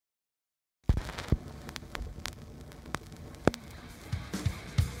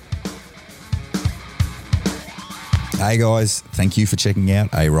Hey guys, thank you for checking out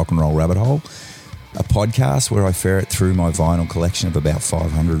A Rock and Roll Rabbit Hole, a podcast where I ferret through my vinyl collection of about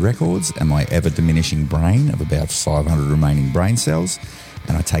 500 records and my ever-diminishing brain of about 500 remaining brain cells,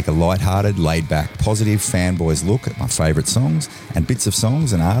 and I take a light-hearted, laid-back, positive fanboys look at my favourite songs and bits of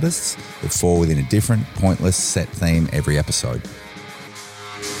songs and artists that fall within a different, pointless, set theme every episode.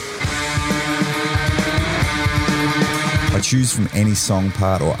 I choose from any song,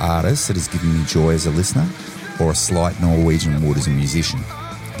 part or artist that has given me joy as a listener, or a slight Norwegian wood as a musician.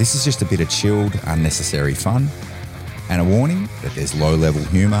 This is just a bit of chilled, unnecessary fun, and a warning that there's low-level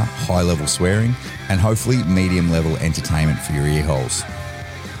humour, high-level swearing, and hopefully medium-level entertainment for your ear holes.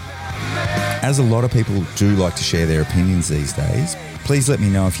 As a lot of people do like to share their opinions these days, please let me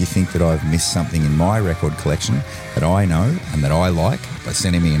know if you think that I've missed something in my record collection that I know and that I like by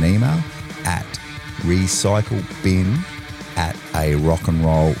sending me an email at recyclebin@a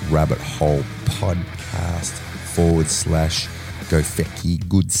rockandrollrabbithole podcast.com/go feck ye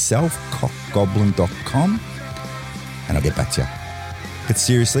good self cockgoblin.com, and I'll get back to you. But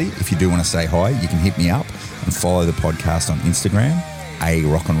seriously, if you do want to say hi, you can hit me up and follow the podcast on Instagram, A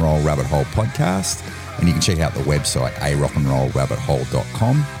Rock and Roll Rabbit Hole Podcast, and you can check out the website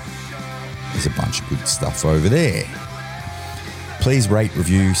arockandrollrabbithole.com. There's a bunch of good stuff over there. Please rate,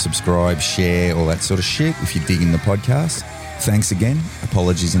 review, subscribe, share, all that sort of shit if you're digging the podcast. Thanks again.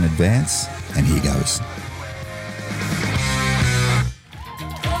 Apologies in advance. And here goes.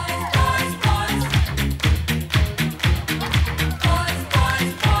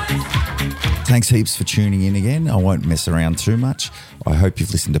 Thanks heaps for tuning in again. I won't mess around too much. I hope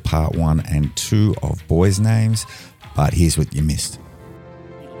you've listened to part 1 and 2 of Boys' Names, but here's what you missed.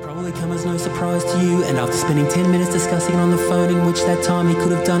 Probably come as no surprise to you, and after spending 10 minutes discussing it on the phone, in which that time he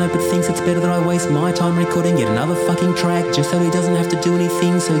could have done it, but thinks it's better that I waste my time recording yet another fucking track just so he doesn't have to do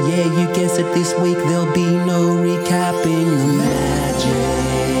anything. So yeah, you guess it, this week there'll be no recapping the magic.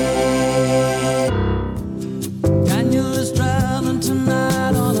 Daniel is traveling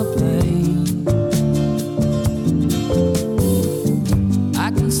tonight on a plane.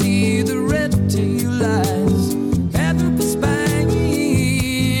 I can see the red tail lights heading for Spain.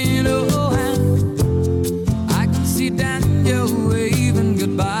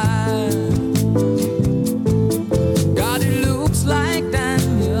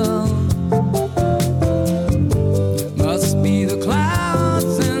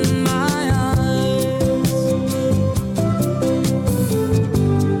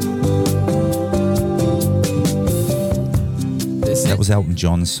 Was Elton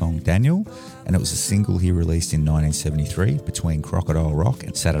John's song Daniel, and it was a single he released in 1973 between Crocodile Rock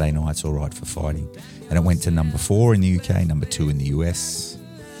and Saturday Night's Alright for Fighting, and it went to number 4 in the UK, number 2 in the US,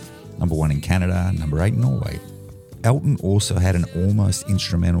 number 1 in Canada, number 8 in Norway. Elton also had an almost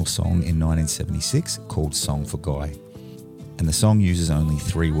instrumental song in 1976 called Song for Guy, and the song uses only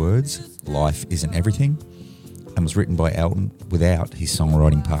 3 words, life isn't everything, and was written by Elton without his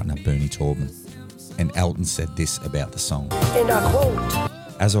songwriting partner Bernie Taupin. And Elton said this about the song. And I quote,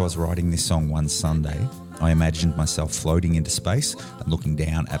 "As I was writing this song one Sunday, I imagined myself floating into space and looking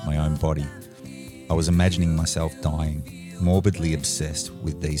down at my own body. I was imagining myself dying, morbidly obsessed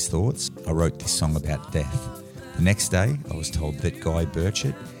with these thoughts. I wrote this song about death. The next day, I was told that Guy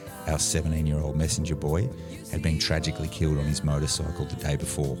Burchett, our 17-year-old messenger boy, had been tragically killed on his motorcycle the day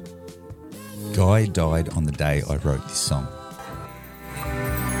before. Guy died on the day I wrote this song."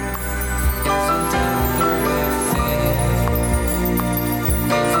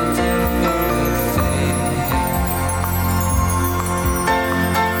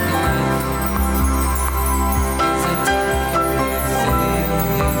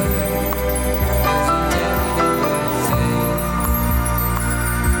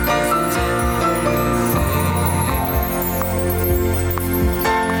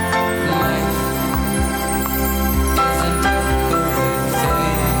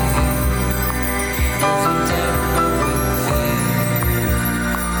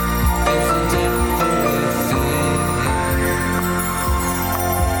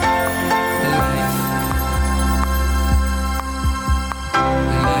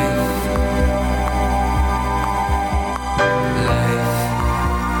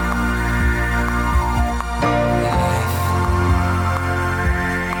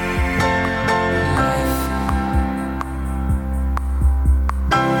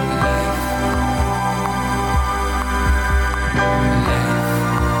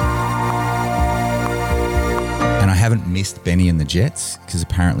 haven't missed Benny and the Jets, because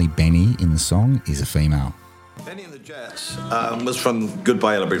apparently Benny in the song is a female. Benny and the Jets was from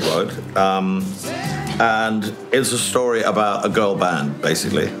Goodbye Yellow Brick Road, And it's a story about a girl band,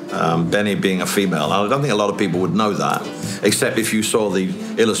 basically. Benny being a female. I don't think a lot of people would know that, except if you saw the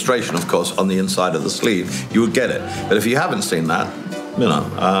illustration, of course, on the inside of the sleeve, you would get it. But if you haven't seen that, you know,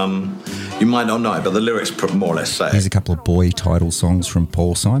 you might not know it, but the lyrics more or less say. Here's a couple of boy title songs from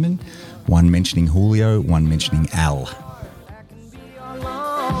Paul Simon, one mentioning Julio, one mentioning Al.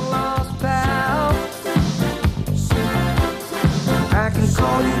 I can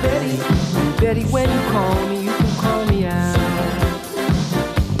call you Betty, Betty, when you call me, you can call me out.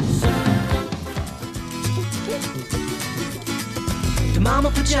 The mama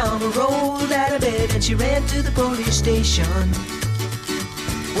pajama rolled out of bed and she ran to the police station.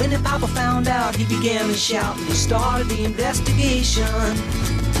 When the papa found out, he began to shout and he started the investigation.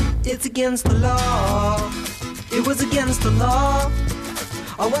 It's against the law, it was against the law.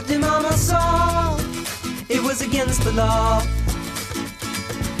 Or what the mama saw, it was against the law.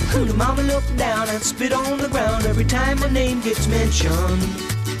 The mama looked down and spit on the ground every time my name gets mentioned.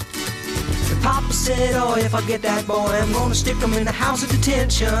 The papa said, oh, if I get that boy, I'm gonna stick him in the house of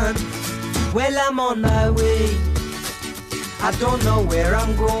detention. Well, I'm on my way, I don't know where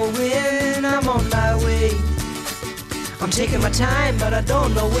I'm going, I'm on my way. I'm taking my time, but I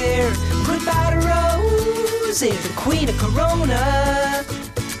don't know where. Goodbye to Rose, the queen of Corona.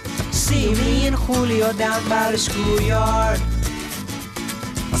 See me and Julio down by the schoolyard.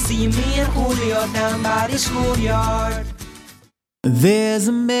 I'll see me and Julio down by the schoolyard. There's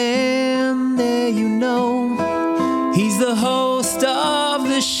a man there, you know. He's the host of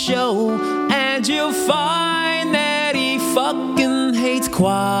the show, and you'll find that he fucking hates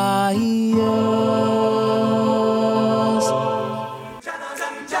choirs.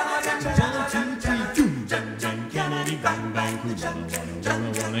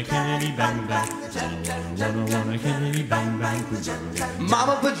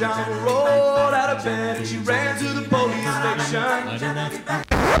 Mama pajama rolled out of bed and she ran to the police station.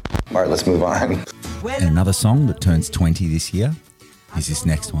 All right, let's move on. And another song that turns 20 this year is this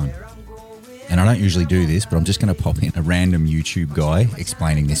next one. And I don't usually do this, but I'm just going to pop in a random YouTube guy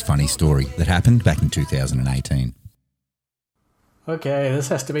explaining this funny story that happened back in 2018. Okay, this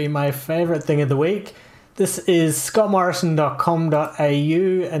has to be my favourite thing of the week. This is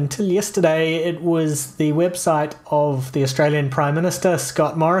scottmorrison.com.au. Until yesterday, it was the website of the Australian Prime Minister,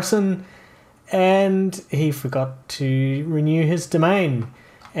 Scott Morrison, and he forgot to renew his domain.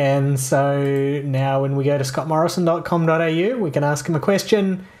 And so now when we go to scottmorrison.com.au, we can ask him a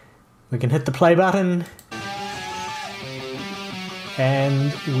question, we can hit the play button,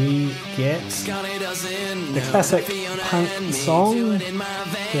 and we get the classic punk song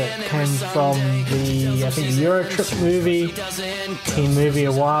that came from the, I think, the Eurotrip movie, teen movie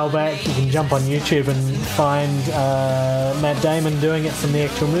a while back. You can jump on YouTube and find Matt Damon doing it from the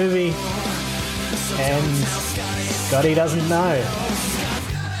actual movie, and Scotty doesn't know.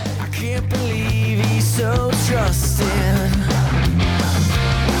 I can't believe he's so trusting.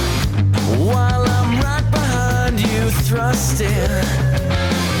 While I'm right behind you thrusting,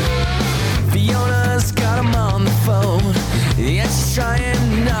 Fiona's got him on the phone, yet she's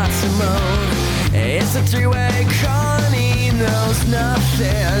trying not to moan. It's a three-way call and he knows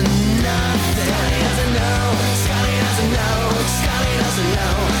nothing, nothing. Scotty doesn't know, Scotty doesn't know, Scotty doesn't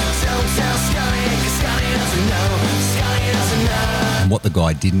know. Don't tell Scotty, 'cause Scotty doesn't know, Scotty doesn't know. And what the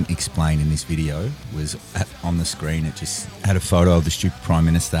guy didn't explain in this video was on the screen, it just had a photo of the stupid Prime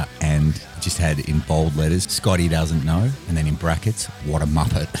Minister and it just had in bold letters, Scotty doesn't know, and then in brackets, what a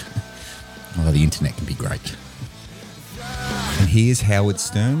muppet. Although the internet can be great. And here's Howard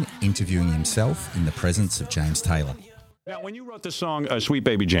Stern interviewing himself in the presence of James Taylor. Now, when you wrote the song Sweet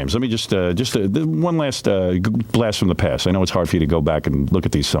Baby James, let me just one last blast from the past. I know it's hard for you to go back and look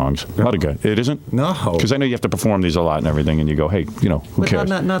at these songs. How'd it go? It isn't? No. Because I know you have to perform these a lot and everything, and you go, hey, you know, who cares?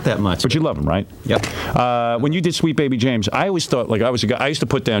 Not that much. But you love them, right? Yep. When you did Sweet Baby James, I always thought, like, I was a guy, I used to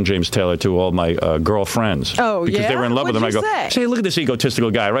put down James Taylor to all my girlfriends. Oh, because they were in love with him. I go, say, look at this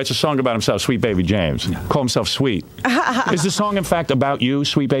egotistical guy. Writes a song about himself, Sweet Baby James. Call himself sweet. Is the song, in fact, about you,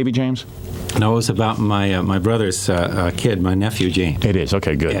 Sweet Baby James? No, it was about my brother's kid, my nephew James. It is.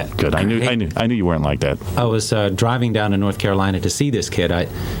 Okay, good. Yeah. Good. I knew you weren't like that. I was driving down to North Carolina to see this kid.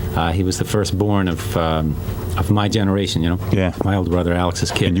 He was the firstborn of my generation, you know. Yeah. My older brother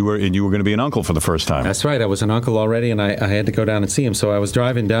Alex's kid. And you were going to be an uncle for the first time. That's right. I was an uncle already, and I had to go down and see him. So I was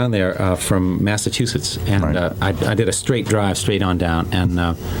driving down there from Massachusetts, and Right. I did a straight drive straight on down.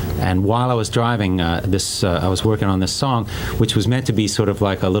 And while I was driving, I was working on this song, which was meant to be sort of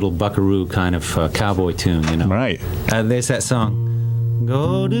like a little buckaroo kind of cowboy tune, you know. Right. There's that song.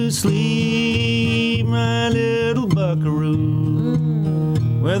 Go to sleep, my little buckaroo.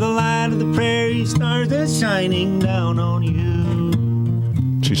 where the light of the prairie stars are shining down on you.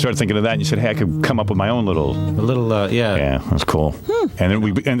 So you started thinking of that, and you said, hey, I could come up with my own little... Yeah. Yeah, that's cool. And then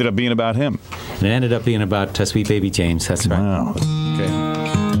we ended up being about him. And it ended up being about Sweet Baby James, that's right. Wow. Okay.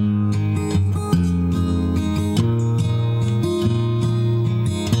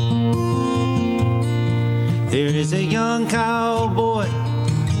 There is a young cowboy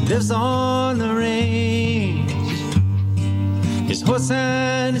lives on the range. His horse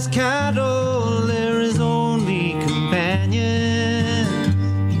and his cattle are his only companions.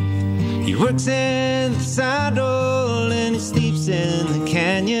 He works in the saddle and he sleeps in the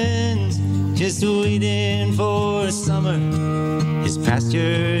canyons, just waiting for summer, his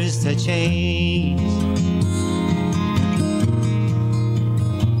pastures to change.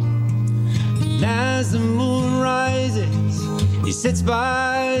 And as the moon rises, he sits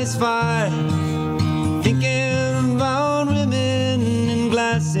by his fire, thinking about women and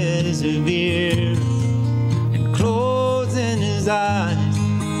glasses of beer, and closing his eyes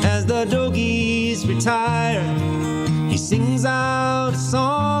as the doggies retire. He sings out a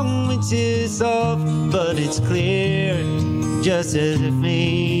song which is soft, but it's clear, just as if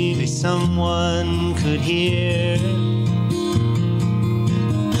maybe someone could hear.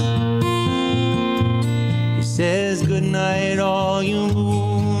 He says, good night, all you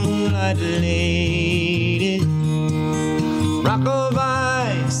moonlight ladies.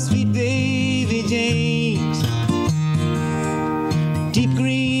 Rockabye, sweet baby James. Deep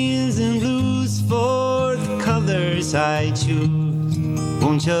greens and blues for the colors I choose.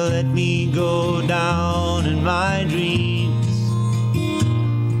 Won't you let me go down in my dreams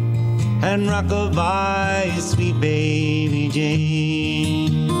and rockabye, sweet baby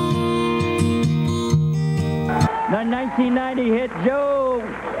James. The 1990 hit Joe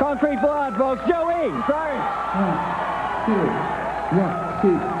Concrete Blood, folks. Joey. Sorry. 1, 2,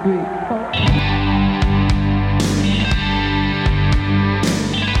 3, 4.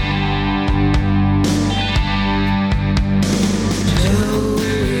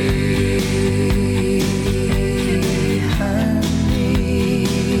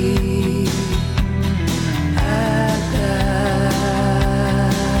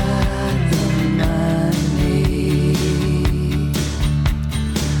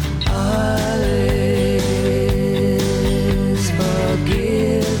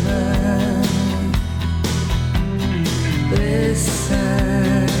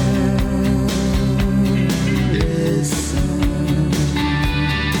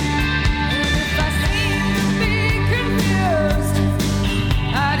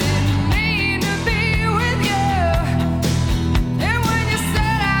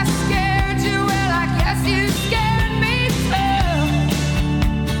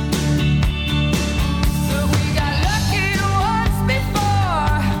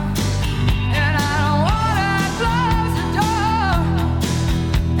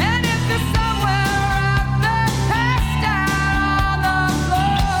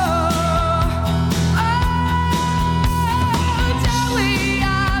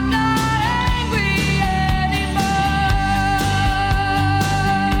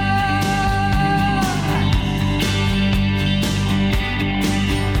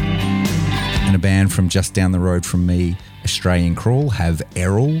 From just down the road from me, Australian Crawl, have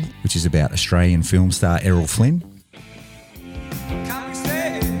Errol, which is about Australian film star Errol Flynn.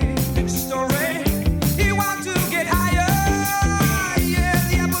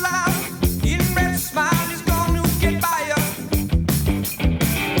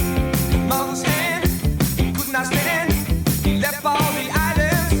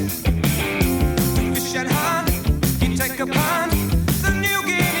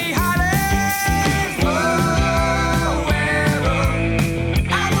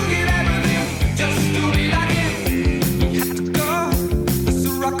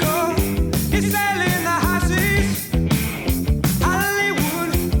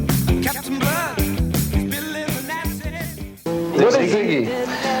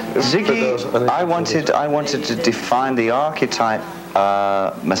 Ziggy, I wanted to define the archetype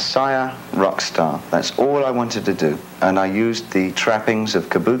Messiah rock star. That's all I wanted to do. And I used the trappings of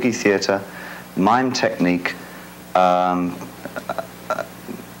kabuki theater, mime technique,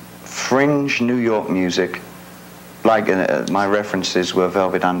 fringe New York music. Like my references were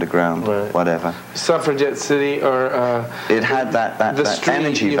Velvet Underground, right. Whatever. Suffragette City, or it had that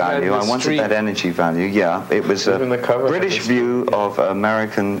energy value. I wanted that energy value. Yeah, it was a British view of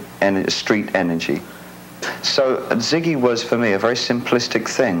American street energy. So Ziggy was for me a very simplistic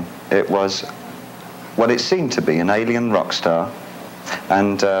thing. It was what it seemed to be, an alien rock star,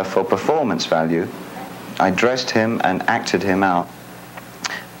 and for performance value, I dressed him and acted him out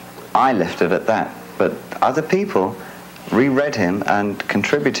I left it at that. But other people reread him and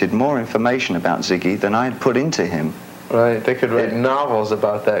contributed more information about Ziggy than I had put into him. Right, they could write novels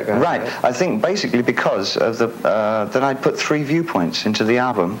about that guy. Right, I think basically because of that I'd put 3 viewpoints into the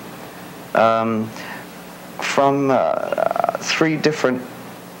album from 3 different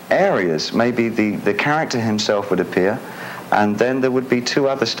areas. Maybe the character himself would appear, and then there would be 2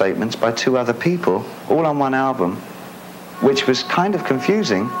 other statements by 2 other people, all on one album, which was kind of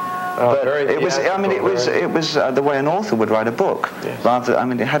confusing. But it was the way an author would write a book. Yes. Rather, I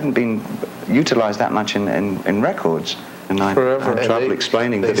mean, it hadn't been utilized that much in records. And I had trouble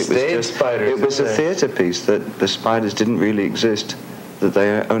explaining that it was a theatre piece, that the spiders didn't really exist, that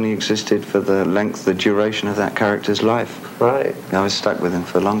they only existed for the duration of that character's life. Right. I was stuck with him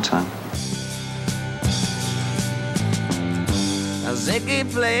for a long time. Now Ziggy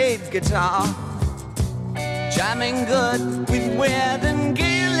played guitar, jamming good with Weird and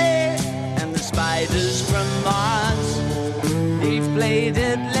Gilly and the spiders from Mars. He played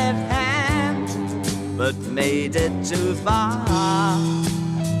it left hand, but made it too far.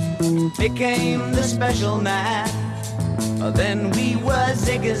 Became the special man, then we were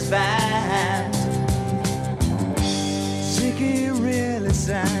Ziggy's band. Ziggy really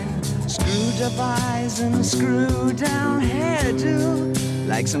sang, screwed up eyes and screwed down hairdo,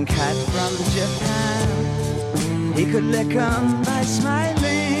 like some cat from Japan. He could lick 'em by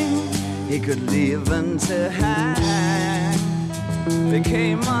smiling, he could leave 'em to hang.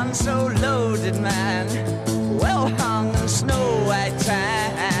 Became one so loaded man, well hung in snow white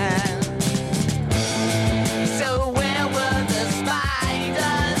tan. So where were the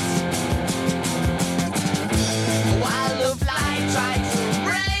spiders while the fly tried to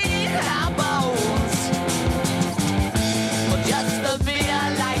break our bones? Well, just the fear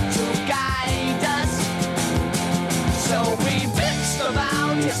like to guide us. So we fixed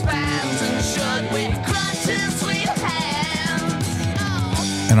about his fans, and should we crush his sweet hands?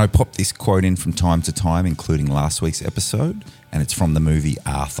 And I popped this quote in from time to time, including last week's episode, and it's from the movie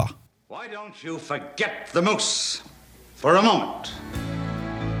Arthur. Why don't you forget the moose for a moment?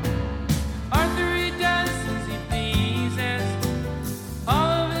 Arthur, he does as he pleases.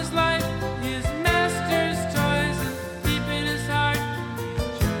 All of his life, his master's toys, and deep in his heart,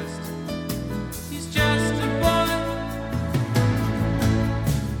 he's just a boy.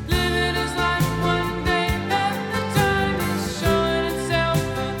 Living his life one day at a time, he's showing himself a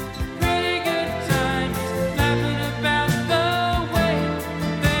pretty good time. He's laughing about the way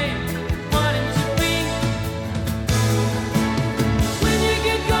they want him to be. When you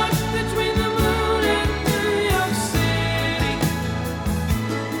get caught between the moon and New York City,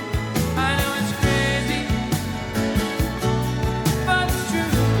 I know it's crazy, but it's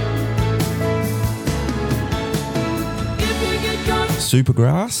true. If you get caught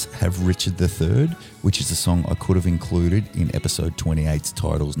Supergrass have Richard III, which is a song I could have included in episode 28's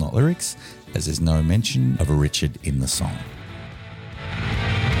titles, not lyrics, as there's no mention of a Richard in the song.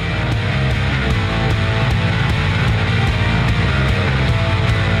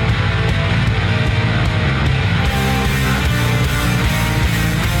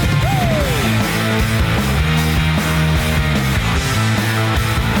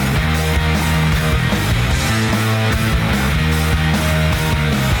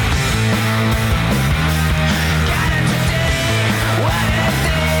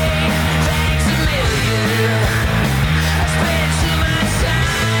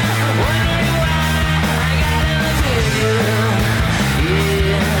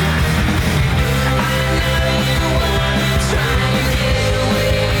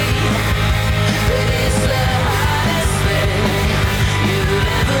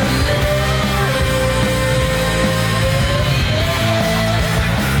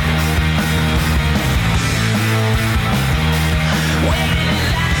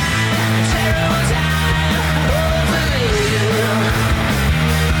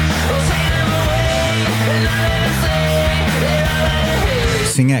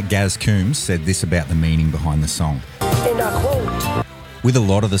 Singer Gaz Coombs said this about the meaning behind the song. With a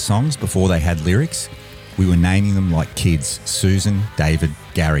lot of the songs, before they had lyrics, we were naming them like kids: Susan, David,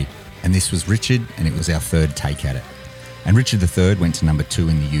 Gary. And this was Richard, and it was our 3rd take at it. And Richard III went to number 2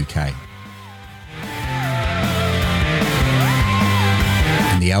 in the UK.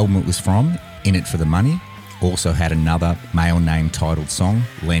 And the album it was from, In It For The Money, also had another male name titled song,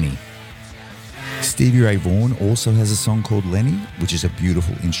 Lenny. Stevie Ray Vaughan also has a song called Lenny, which is a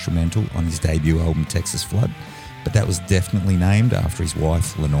beautiful instrumental on his debut album Texas Flood, but that was definitely named after his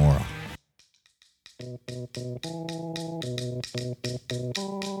wife Lenora.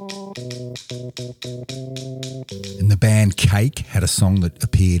 And the band Cake had a song that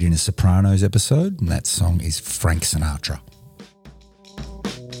appeared in a Sopranos episode, and that song is Frank Sinatra.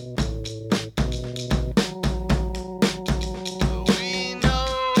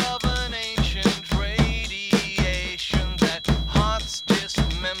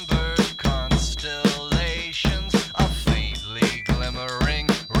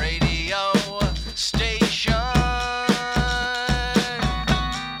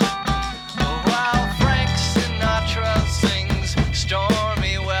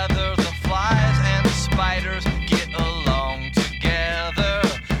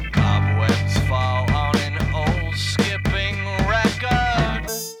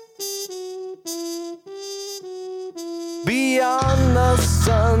 Beyond the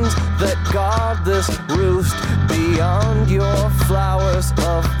suns that guard this roost, beyond your flowers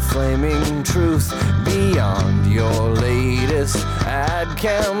of flaming truth, beyond your latest ad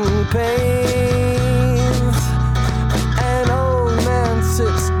campaigns, an old man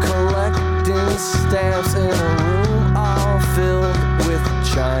sits collecting stamps in a room all filled with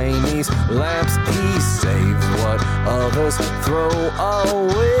Chinese lamps. He saves what others throw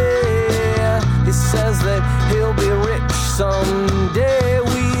away. He says that he'll be rich someday.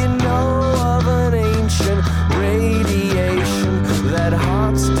 We know of an ancient radiation that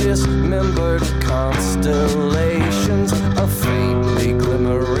haunts dismembered constellations, a faintly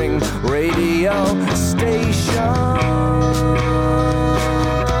glimmering radio station.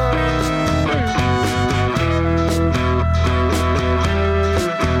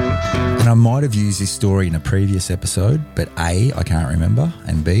 And I might have used this story in a previous episode, but A, I can't remember,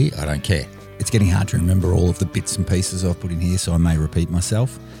 and B, I don't care. It's getting hard to remember all of the bits and pieces I've put in here, so I may repeat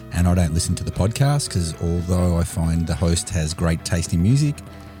myself. And I don't listen to the podcast because although I find the host has great taste in music,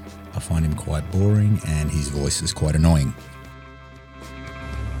 I find him quite boring and his voice is quite annoying.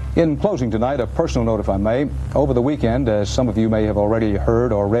 In closing tonight, a personal note if I may. Over the weekend, as some of you may have already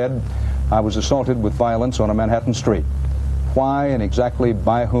heard or read, I was assaulted with violence on a Manhattan street. Why and exactly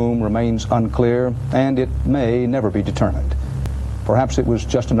by whom remains unclear, and it may never be determined. Perhaps it was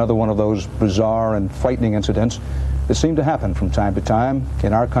just another one of those bizarre and frightening incidents that seem to happen from time to time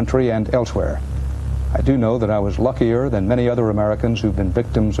in our country and elsewhere. I do know that I was luckier than many other Americans who've been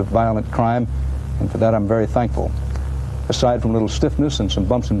victims of violent crime, and for that I'm very thankful. Aside from a little stiffness and some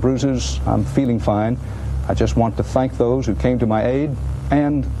bumps and bruises, I'm feeling fine. I just want to thank those who came to my aid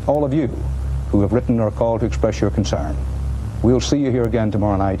and all of you who have written or called to express your concern. We'll see you here again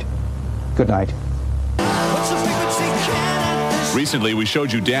tomorrow night. Good night. Recently, we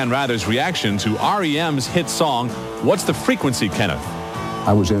showed you Dan Rather's reaction to REM's hit song, What's the Frequency, Kenneth?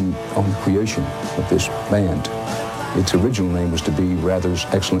 I was on the creation of this band. Its original name was to be Rather's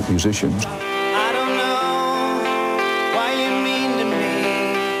Excellent Musicians.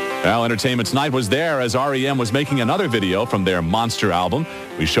 Well, Entertainment Tonight was there as REM was making another video from their Monster album.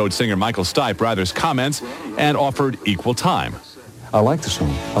 We showed singer Michael Stipe Rather's comments and offered equal time. I like the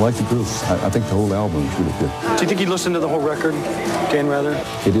song. I like the groove. I think the whole album is really good. Do you think you'd listen to the whole record, Dan Rather?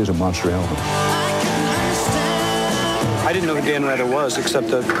 It is a monster album. I didn't know who Dan Rather was, except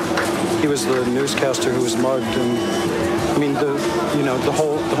that he was the newscaster who was mugged. And I mean, the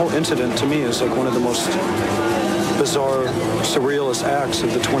whole incident to me is like one of the most bizarre, surrealist acts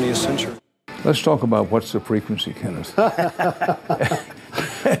of the 20th century. Let's talk about What's the Frequency, Kenneth.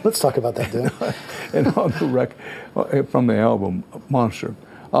 Let's talk about that, Dan. And on the from the album Monster,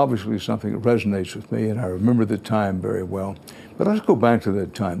 obviously something that resonates with me, and I remember the time very well. But let's go back to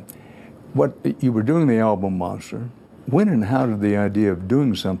that time. What you were doing the album Monster. When and how did the idea of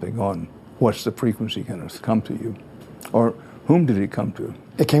doing something on What's the Frequency, Kenneth, come to you? Or whom did it come to?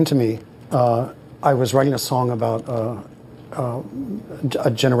 It came to me. I was writing a song about a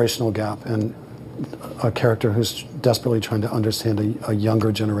generational gap and a character who's desperately trying to understand a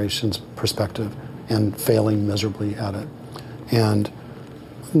younger generation's perspective and failing miserably at it. And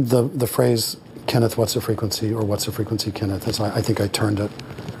the phrase, Kenneth, what's the frequency, or what's the frequency, Kenneth, as I think I termed it,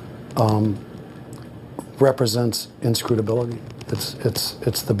 represents inscrutability.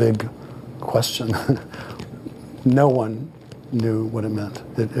 It's the big question. No one knew what it meant.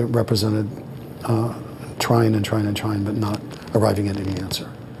 It represented trying and trying and trying, but not arriving at any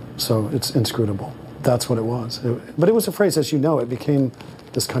answer. So it's inscrutable. That's what it was. But it was a phrase, as you know, it became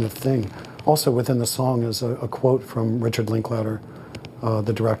this kind of thing. Also within the song is a quote from Richard Linklater,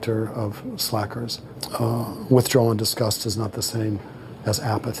 the director of Slackers. Withdrawal and disgust is not the same as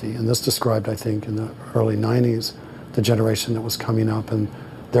apathy. And this described, I think, in the early 90s, the generation that was coming up, and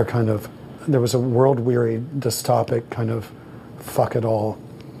there was a world-weary, dystopic kind of fuck it all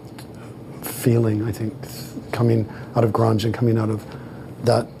feeling, I think, coming out of grunge and coming out of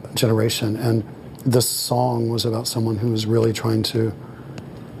that generation. And this song was about someone who was really trying to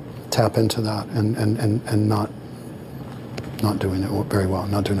tap into that and not doing it very well,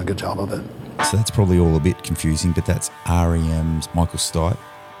 not doing a good job of it. So that's probably all a bit confusing, but that's R.E.M's Michael Stipe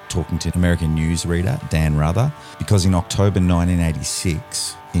talking to American newsreader Dan Rather, because in October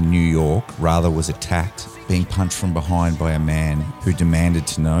 1986 in New York, Rather was attacked, being punched from behind by a man who demanded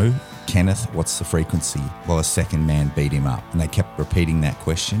to know, Kenneth, what's the frequency? While a second man beat him up, and they kept repeating that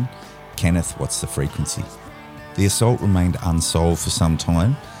question, Kenneth, what's the frequency? The assault remained unsolved for some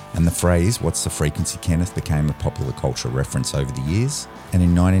time, and the phrase, what's the frequency, Kenneth, became a popular cultural reference over the years. And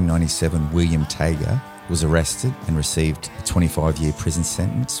in 1997, William Tager was arrested and received a 25-year prison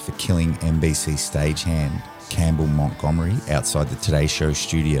sentence for killing NBC stagehand Campbell Montgomery outside the Today Show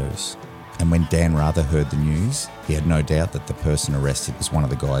studios. And when Dan Rather heard the news, he had no doubt that the person arrested was one of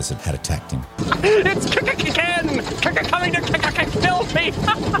the guys that had attacked him. It's Ken! Coming to kill me!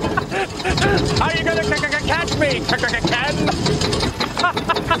 How are you going to catch me, Ken?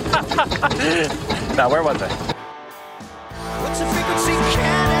 Now, where was I? What's the frequency,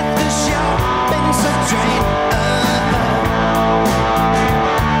 Ken, at the shopping train?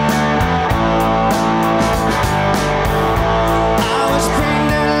 I was brain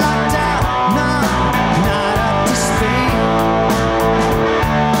dead, locked out, not up to speed.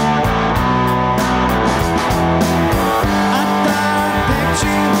 I thought I picked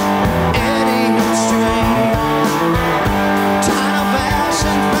you, Eddie Strain. Time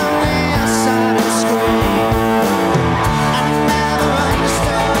fashion from the outside of screen. I never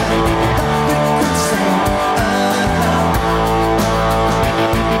understood the frequency of love.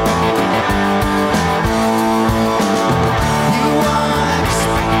 You won't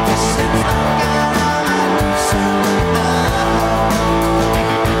expect this if I got on some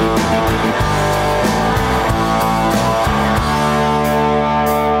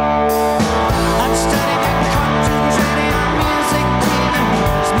I'd study the cartoons, radio, music, TV,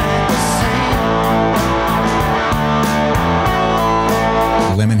 news, magazine.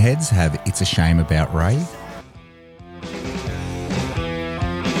 The Lemonheads have It's a Shame About Ray.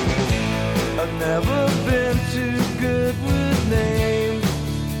 I've never been too good with names.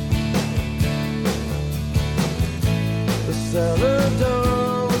 The cellar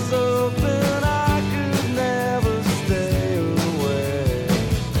door was open, I could never stay away.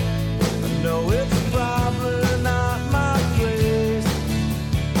 I know it's probably not my place,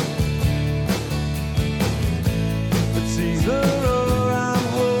 but it's either or. I'm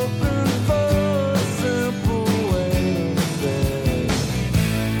hoping for a simple way to say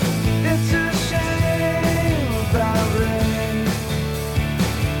it's a shame about rain.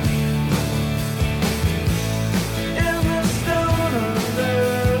 In the stone under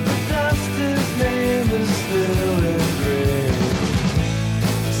the dust, his name is still engraved.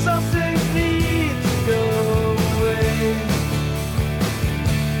 Some things need to go away.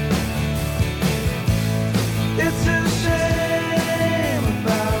 It's a shame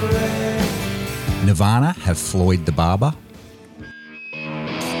about rain. Nirvana have Floyd the Barber.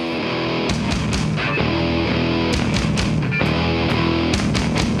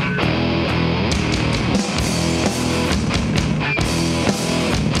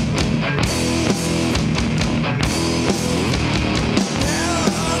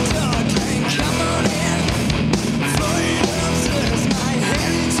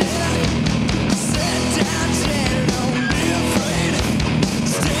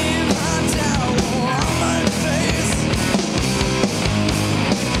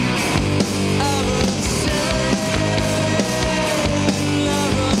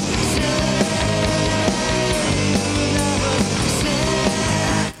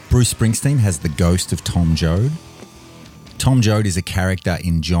 Bruce Springsteen has The Ghost of Tom Joad. Tom Joad is a character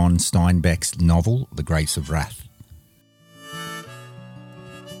in John Steinbeck's novel, The Grapes of Wrath.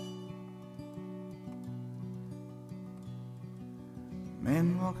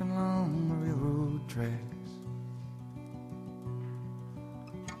 Men walking along the railroad tracks,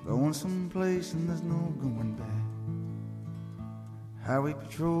 going someplace and there's no going back. Highway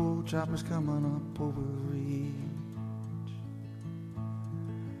patrol choppers coming up over ridge.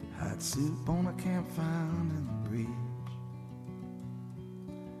 Hot soup on a campfire in the bridge.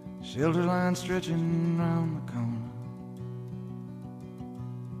 Shelter line stretching round the corner.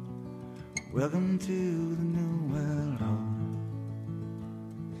 Welcome to the new world order.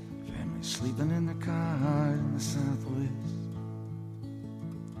 Family sleeping in their car in the southwest.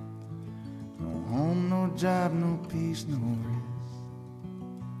 No home, no job, no peace, no rest.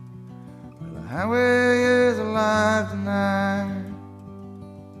 Well, the highway is alive tonight.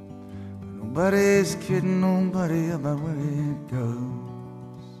 Nobody's kidding nobody about where it goes.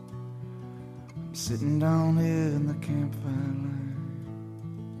 I'm Sitting down here in the campfire line,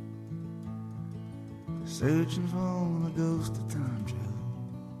 searching for the ghost of Tom Joad.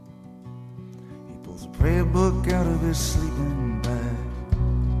 He pulls a prayer book out of his sleeping bag.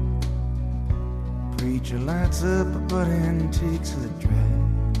 Preacher lights up a butt and takes a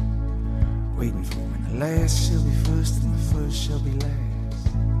drag, waiting for when the last shall be first and the first shall be last.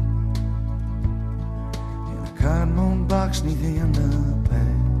 In a cardboard box neath the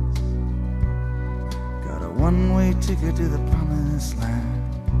underpass, got a one-way ticket to the promised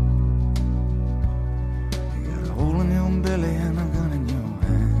land. You got a hole in your belly and a gun in your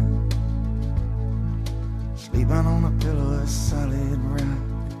hand, sleeping on a pillow of solid rock,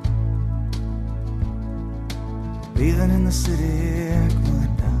 bathing in the city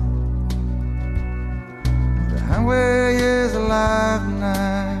aqueduct. The highway is alive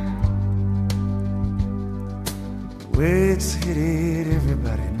tonight, where it's headed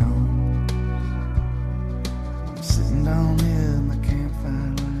everybody knows. I'm sitting down here in the campfire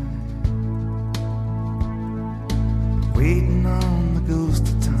line, waiting on the ghost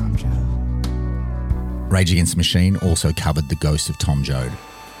of Tom Joad. Rage Against the Machine also covered The Ghost of Tom Joad.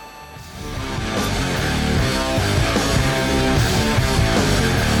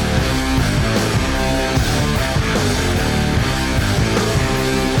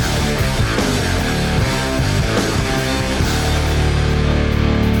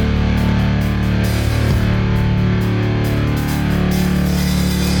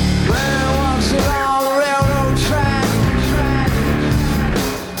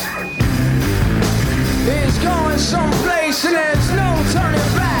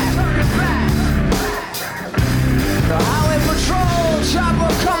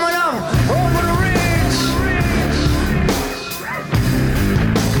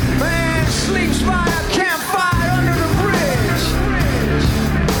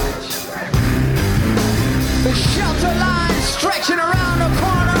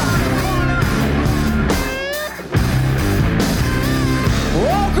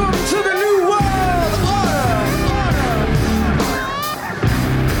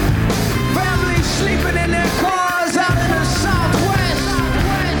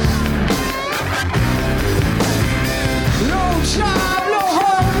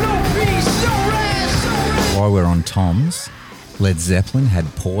 While we're on Toms, Led Zeppelin had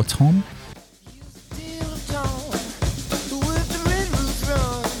Poor Tom.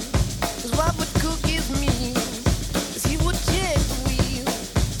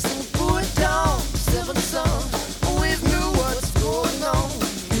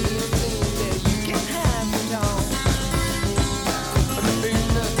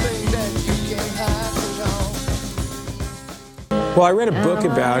 Well, I read a book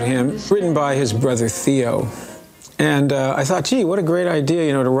about him written by his brother Theo, and I thought, gee, what a great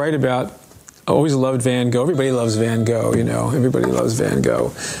idea, to write about. I always loved Van Gogh. Everybody loves Van Gogh, Everybody loves Van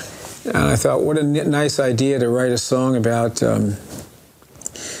Gogh. And I thought, what a nice idea to write a song about a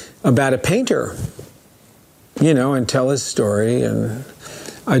painter, and tell his story. And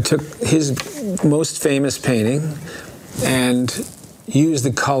I took his most famous painting and used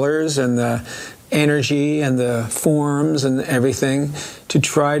the colors and the energy and the forms and everything to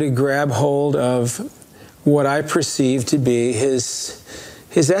try to grab hold of what I perceive to be his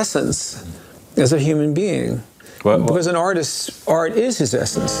essence as a human being. Because an artist's art is his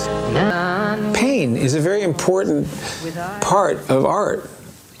essence. Pain is a very important part of art.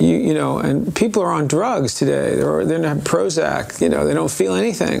 And people are on drugs today. They're on Prozac. They don't feel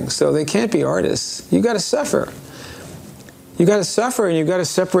anything, so they can't be artists. You got to suffer. You got to suffer, and you got to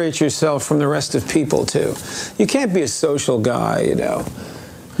separate yourself from the rest of people too. You can't be a social guy,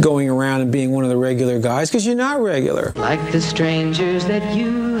 going around and being one of the regular guys, because you're not regular. Like the strangers that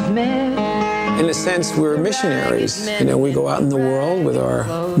you've met. In a sense, we're missionaries. We go out in the world with our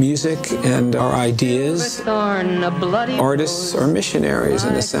music and our ideas. Artists are missionaries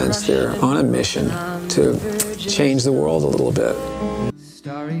in a sense. They're on a mission to change the world a little bit.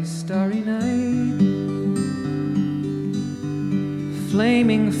 Starry, starry night.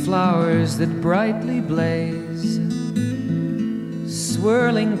 Flaming flowers that brightly blaze,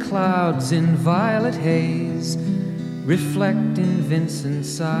 swirling clouds in violet haze, reflect in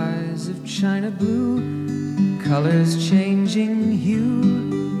Vincent's eyes of china blue, colors changing hue.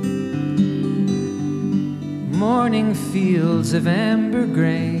 Morning fields of amber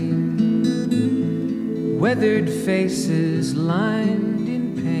grain, weathered faces lined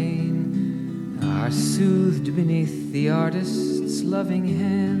in pain, are soothed beneath the artist's loving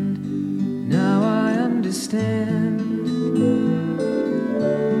hand. Now I understand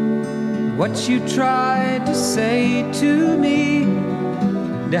what you tried to say to me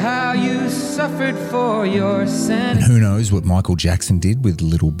to how you suffered for your sin. And who knows what Michael Jackson did with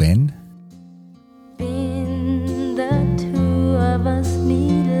Little Ben? The two of us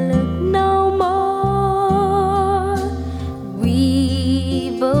need look no more.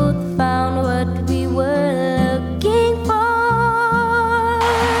 We both found what we were looking for. All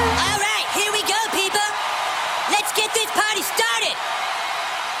right, here we go, people. Let's get this party started.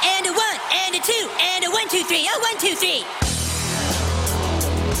 And a 1, and a 2, and a 1, 2, 3. Oh, 1, 2, 3.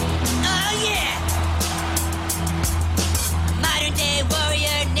 Oh, yeah. Modern day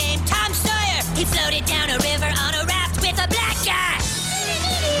warrior named Tom Sawyer. He floated down a river on a raft with a black guy.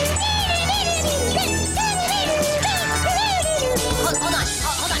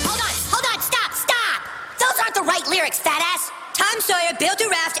 Hold on, stop. Those aren't the right lyrics, fat ass. Tom Sawyer built a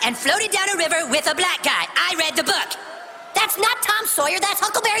raft and floated down a river with a black guy. I read the book. That's not Tom Sawyer, that's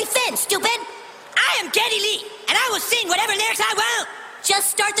Huckleberry Finn, stupid. I am Geddy Lee, and I will sing whatever lyrics I want.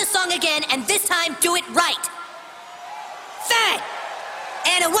 Just start the song again, and this time do it right. Fine.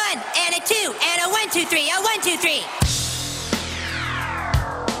 And a 1, and a 2, and a 1, 2, 3, a 1, 2, 3.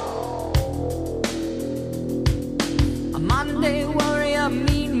 A Monday warrior,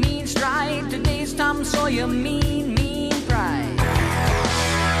 mean stride. Today's Tom Sawyer, mean pride.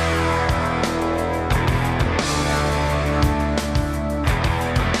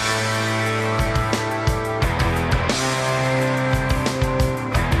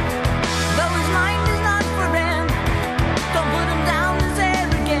 Though his mind is not for rent, don't put him down as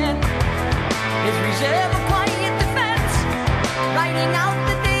arrogant. His reserve a quiet defense, writing out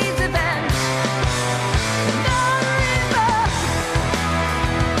the day's events. Down the river.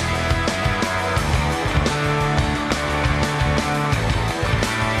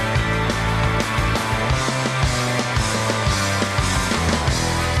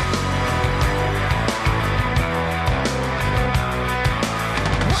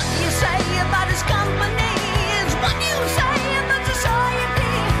 What do you say about his company is what you say about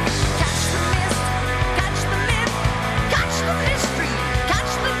society. Catch the mist, catch the myth, catch the mystery,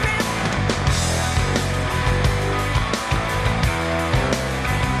 catch the grip.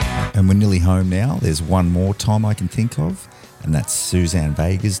 And we're nearly home now. There's one more Tom I can think of, and that's Suzanne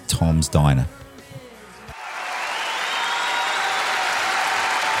Vega's Tom's Diner.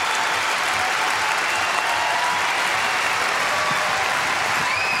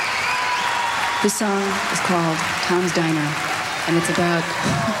 This song is called Tom's Diner, and it's about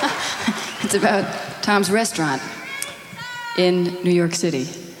it's about Tom's restaurant in New York City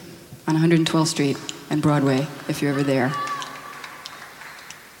on 112th Street and Broadway, if you're ever there.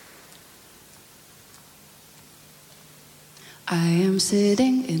 I am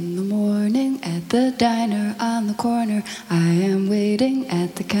sitting in the morning at the diner on the corner. I am waiting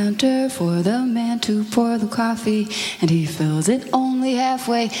at the counter for the man to pour the coffee, and he fills it only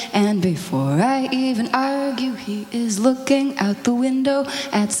halfway. And before I even argue, he is looking out the window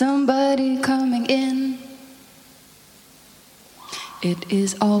at somebody coming in. It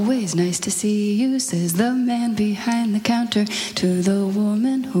is always nice to see you, says the man behind the counter to the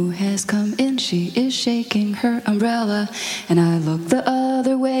woman who has come in. She is shaking her umbrella, and I look the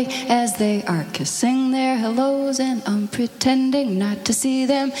other way as they are kissing their hellos, and I'm pretending not to see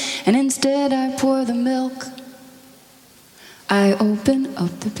them, and instead I pour the milk. I open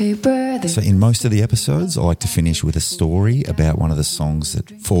up the paper. So in most of the episodes, I like to finish with a story about one of the songs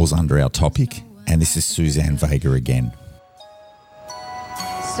that falls under our topic, and this is Suzanne Vega again.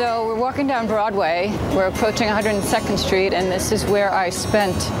 So we're walking down Broadway. We're approaching 102nd Street, and this is where I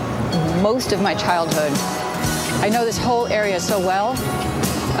spent most of my childhood. I know this whole area so well.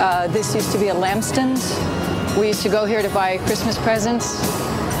 This used to be a Lamston's. We used to go here to buy Christmas presents,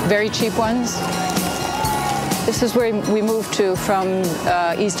 very cheap ones. This is where we moved to from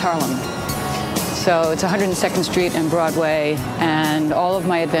East Harlem. So it's 102nd Street and Broadway, and all of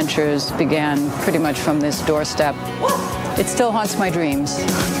my adventures began pretty much from this doorstep. It still haunts my dreams.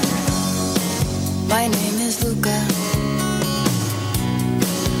 My name is Luca.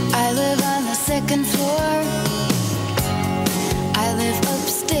 I live on the second floor. I live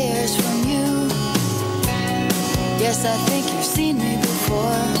upstairs from you. Yes, I think you've seen me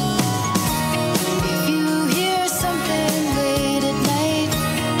before. If you hear something late at night,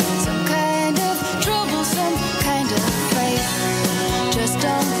 some kind of trouble, some kind of fight, just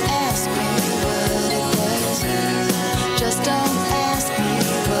don't ask me what it was. Just don't ask me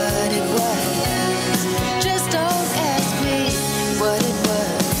what it was. Just don't ask me what it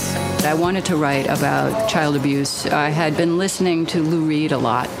was. I wanted to write about child abuse. I had been listening to Lou Reed a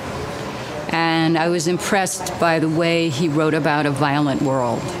lot, and I was impressed by the way he wrote about a violent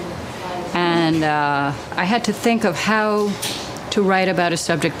world. And I had to think of how to write about a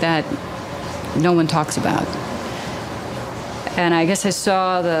subject that no one talks about. And I guess I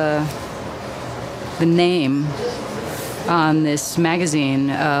saw the name on this magazine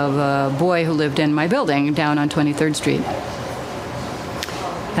of a boy who lived in my building down on 23rd Street.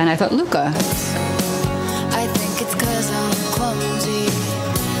 And I thought, Luca. I think it's 'cause I'm clumsy.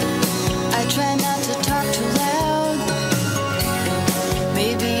 I try not to talk too loud.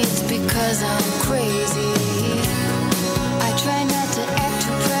 Maybe it's because I'm crazy. I try not to act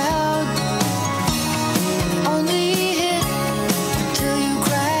too proud. Only hit till you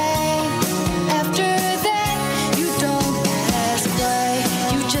cry. After that, you don't ask why.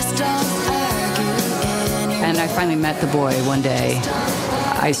 You just don't argue anymore. And I finally met the boy one day.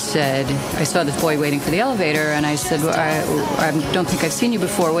 I saw this boy waiting for the elevator, and I said, well, I don't think I've seen you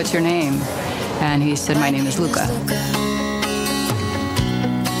before. What's your name? And he said, my name is Luca.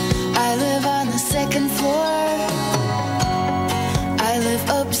 I live on the second floor. I live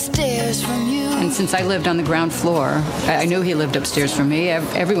upstairs from you. And since I lived on the ground floor, I knew he lived upstairs from me.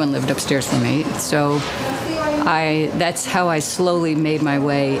 Everyone lived upstairs from me. So that's how I slowly made my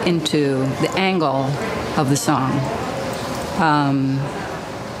way into the angle of the song.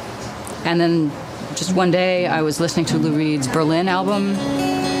 And then just one day I was listening to Lou Reed's Berlin album,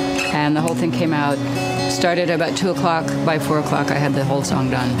 and the whole thing came out. Started about 2 o'clock. By 4 o'clock I had the whole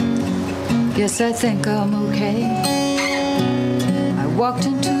song done. Guess I think I'm okay. I walked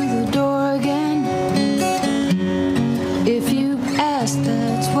into the door again. If you ask,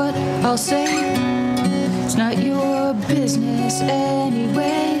 that's what I'll say. It's not your business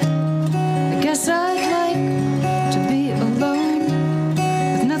anyway. I guess I'd like to be alone.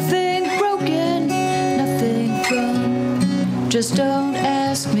 Just don't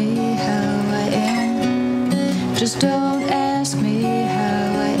ask me how I am. Just don't ask me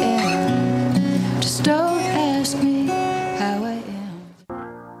how I am. Just don't ask me how I am.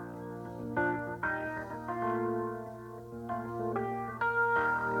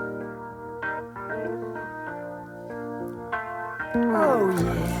 Oh,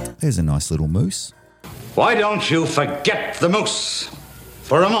 yeah. There's a nice little moose. Why don't you forget the moose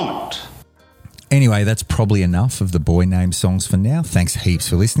for a moment? Anyway, that's probably enough of the boy name songs for now. Thanks heaps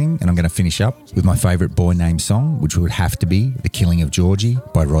for listening, and I'm going to finish up with my favourite boy name song, which would have to be The Killing of Georgie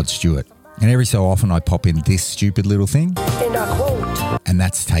by Rod Stewart. And every so often I pop in this stupid little thing, and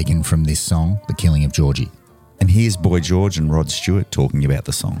that's taken from this song, The Killing of Georgie. And here's Boy George and Rod Stewart talking about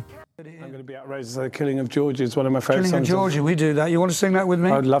the song. I'm going to be outrageous. The Killing of Georgie is one of my favourite songs. Killing of Georgie, we do that. You want to sing that with me?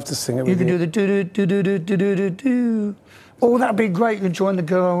 I'd love to sing it with you. You can do the do-do-do-do-do-do-do. Oh, that'd be great. You'd join the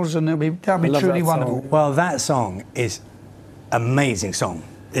girls, and that'd be truly wonderful. Well, that song is amazing song.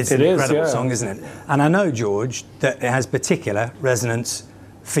 It's an incredible song, isn't it? And I know, George, that it has particular resonance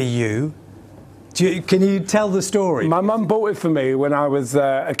for you. Can you tell the story? My mum bought it for me when I was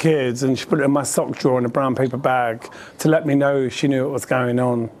a kid, and she put it in my sock drawer in a brown paper bag to let me know she knew what was going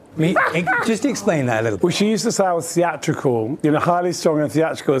on. Just explain that a little bit. Well, she used to say I was theatrical, highly strong and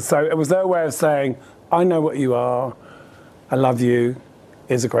theatrical. So it was their way of saying, I know what you are. I Love You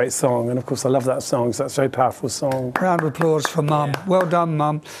is a great song, and of course I love that song, so that's a very powerful song. Round of applause for Mum. Yeah. Well done,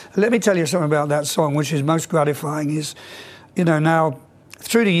 Mum. Let me tell you something about that song, which is most gratifying, is, now,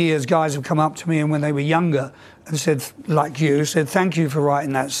 through the years, guys have come up to me, and when they were younger, and said, like you, said, thank you for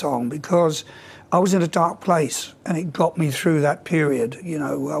writing that song, because I was in a dark place, and it got me through that period.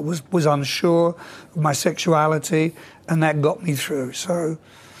 I was unsure of my sexuality, and that got me through, so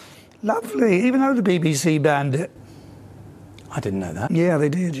lovely, even though the BBC banned it. I didn't know that. Yeah, they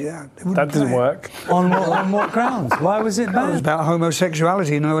did, yeah. That didn't work. On what grounds? Why was it banned? It was about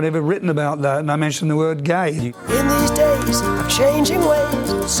homosexuality. No one ever written about that, and I mentioned the word gay. In these days of changing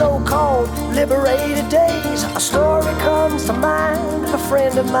ways, so-called liberated days, a story comes to mind of a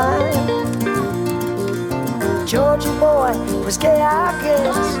friend of mine. Georgie boy was gay, I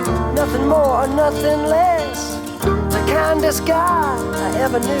guess, nothing more or nothing less. The kindest guy I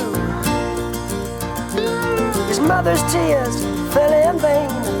ever knew. His mother's tears fell in vain.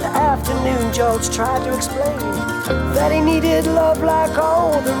 The afternoon George tried to explain that he needed love like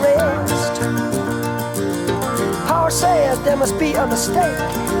all the rest. Paul said there must be a mistake.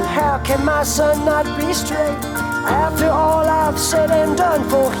 How can my son not be straight after all I've said and done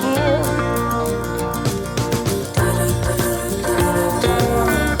for him?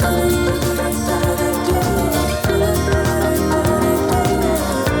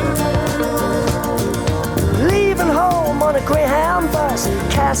 On a Greyhound bus,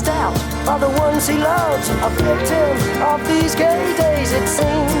 cast out by the ones he loves, a victim of these gay days, it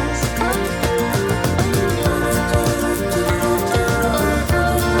seems.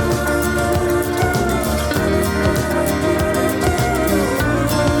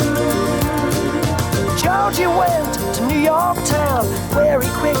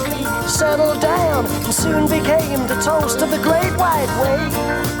 settled down and soon became the toast of the Great White Way.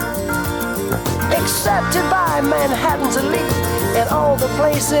 Accepted by Manhattan's elite in all the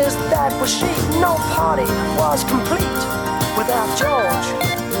places that were chic. No party was complete without George.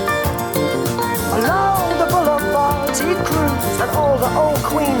 Along the boulevards he'd cruise, and all the old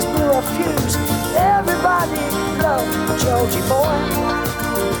queens blew a fuse. Everybody loved Georgie boy.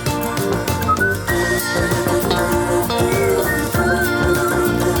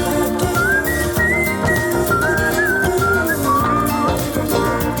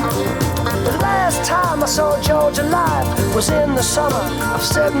 The last time I saw George alive was in the summer of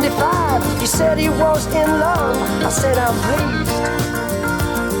 '75. He said he was in love. I said I'm pleased.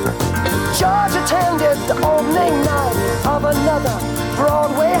 George attended the opening night of another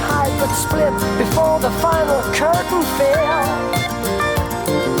Broadway hype, but split before the final curtain fell.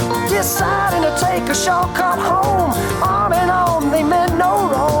 Deciding to take a shortcut home, arm in arm, they meant no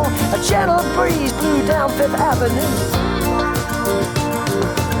wrong. A gentle breeze blew down Fifth Avenue.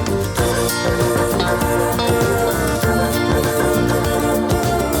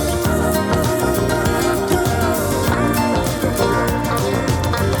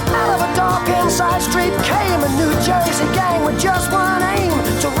 Side street came a New Jersey gang with just one aim,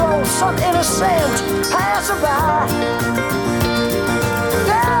 to roll some innocent passerby.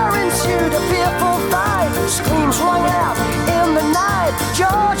 There ensued a fearful fight, screams rung out in the night.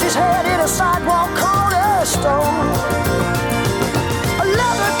 George's head hit a sidewalk cornerstone. A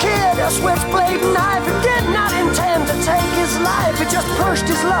leather kid, a switchblade knife, he did not intend to take his life. He just pushed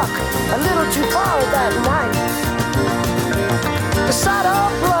his luck a little too far that night. The sight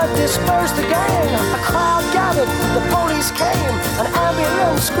of blood dispersed the gang. A crowd gathered, the police came. An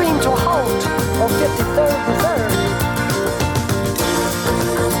ambulance screamed to a halt on 53rd and 3rd.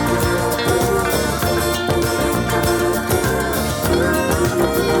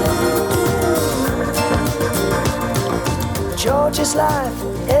 George's life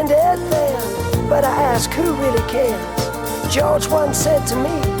ended there, but I ask who really cares. George once said to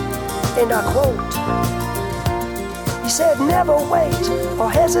me, and I quote, he said, never wait or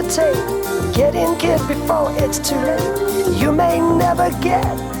hesitate. Get in, kid, before it's too late. You may never get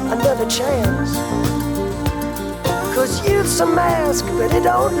another chance. 'Cause youth's a mask, but it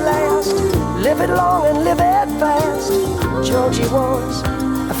don't last. Live it long and live it fast. Georgie was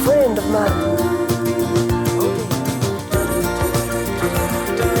a friend of mine.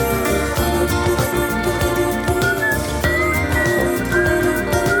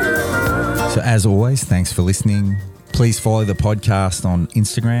 So as always, thanks for listening. Please follow the podcast on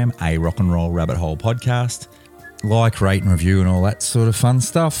Instagram, A Rock and Roll Rabbit Hole Podcast. Like, rate and review and all that sort of fun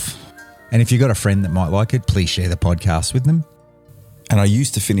stuff. And if you've got a friend that might like it, please share the podcast with them. And I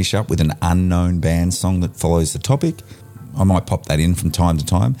used to finish up with an unknown band song that follows the topic. I might pop that in from time to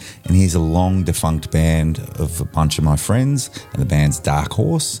time. And here's a long defunct band of a bunch of my friends, and the band's Dark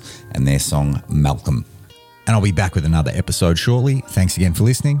Horse and their song Malcolm. And I'll be back with another episode shortly. Thanks again for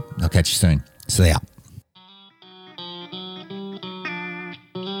listening. I'll catch you soon. See ya.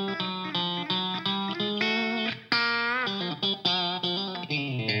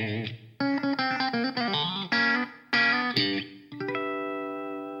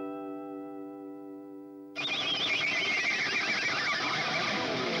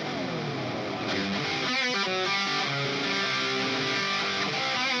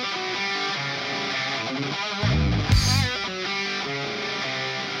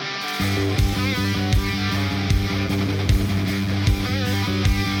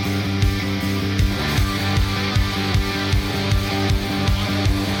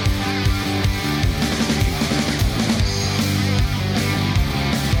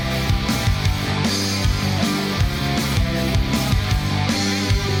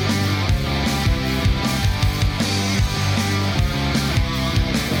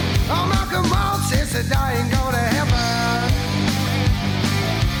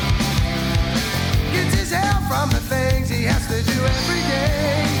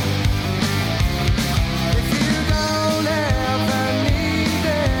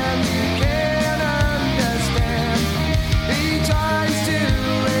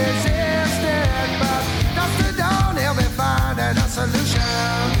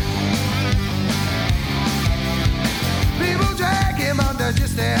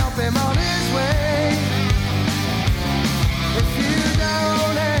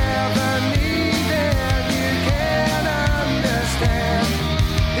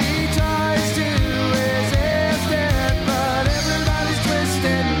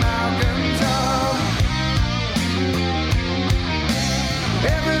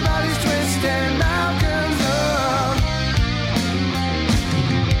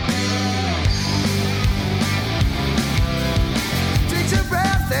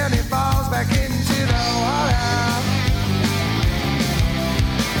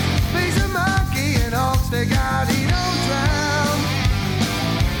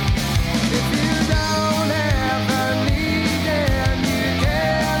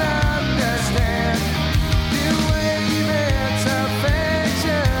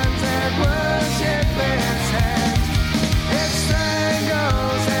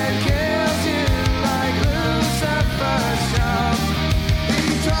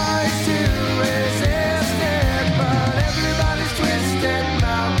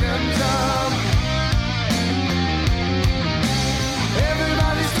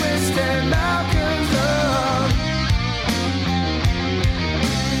 twisting Malcolm's arm.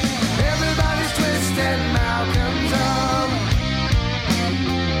 Everybody's twisting Malcolm's arm.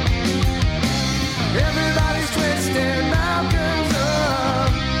 Everybody's twisting Malcolm's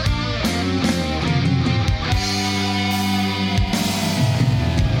arm.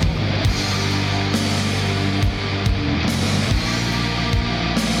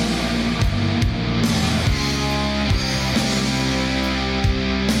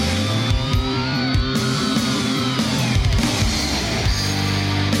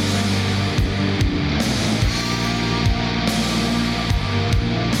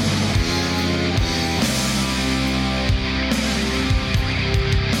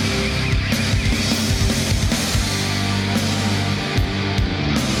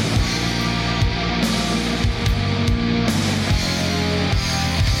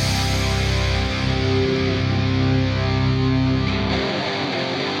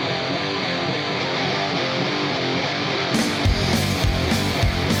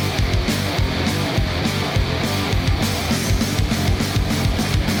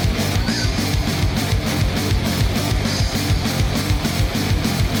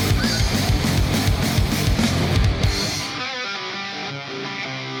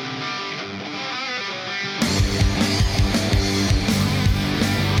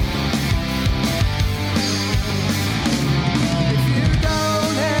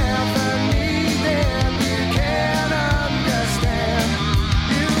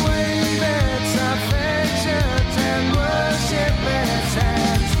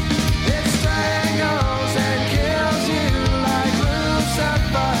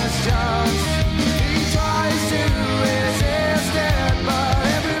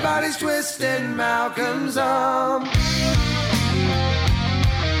 Twisting Malcolm's arm.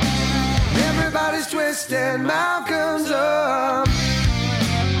 Everybody's twisting Malcolm's arm.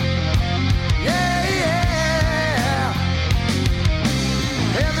 Yeah, yeah.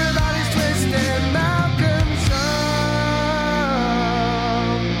 Everybody's twisting Malcolm's arm.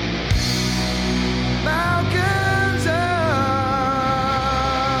 Malcolm's arm.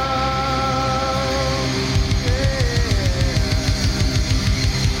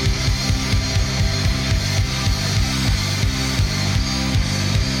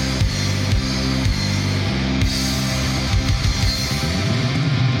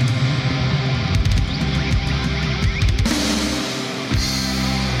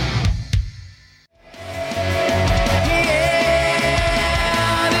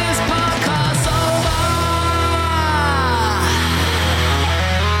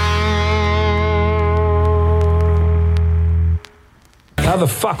 How the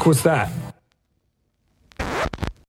fuck was that?